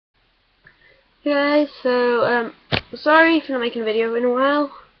Guys, so sorry for not making a video in a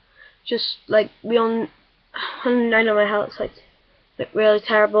while. Just like I know my hair looks like really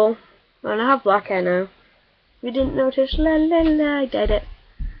terrible, and I have black hair now. If you didn't notice, la la la, I did it.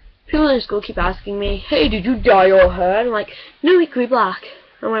 People in school keep asking me, "Hey, did you dye your hair?" And I'm like, "No, it grew black."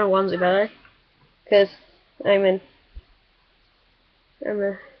 I'm wearing a onesie by because I'm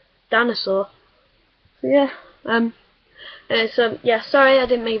a dinosaur. So yeah, yeah, sorry I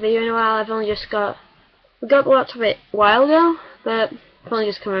didn't make a video in a while. We got the laptop a while ago, but I've only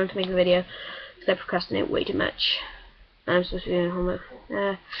just come around to make a video because I procrastinate way too much. And I'm supposed to be doing homework.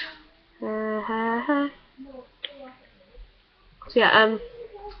 So yeah,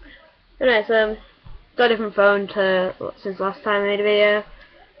 anyways, got a different phone since last time I made a video.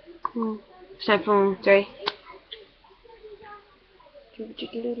 It's iPhone 3.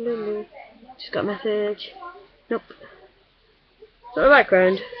 Just got a message. Nope. It's not the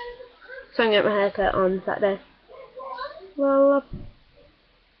background. So I'm going to get my haircut on Saturday. Well,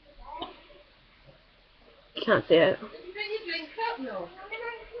 you can't see it.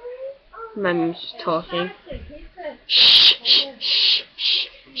 My mum's just talking. Shh, shh, shh, shh,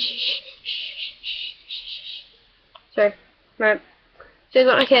 shh, shh. Sorry. Right. So I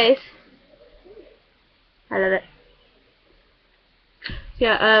got my case. I love it.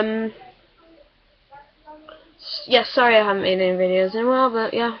 Yeah, yeah, sorry I haven't made any videos in a while,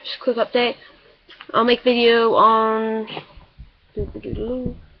 but yeah, just a quick update. I'll make a video on...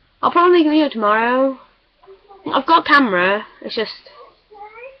 I'll probably make a video tomorrow. I've got a camera, it's just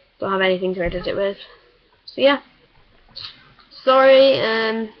don't have anything to edit it with. So yeah. Sorry,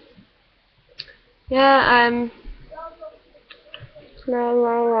 yeah,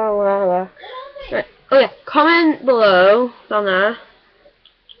 right. Oh yeah, comment below down there.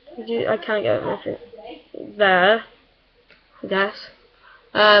 I can't get anything there, I guess.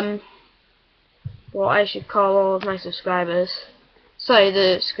 What I should call all of my subscribers. Sorry,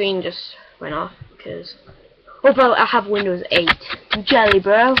 the screen just went off because... Oh bro, I have Windows 8. Jelly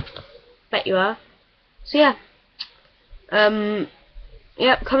bro. Bet you are. So yeah.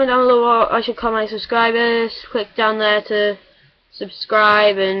 Yep, comment down below what I should call my subscribers. Click down there to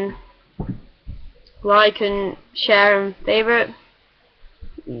subscribe and like and share and favorite.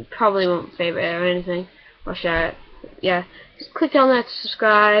 You probably won't favorite it or anything. Or share it. Yeah. Just click down there to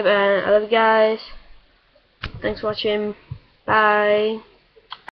subscribe, and I love you guys. Thanks for watching. Bye.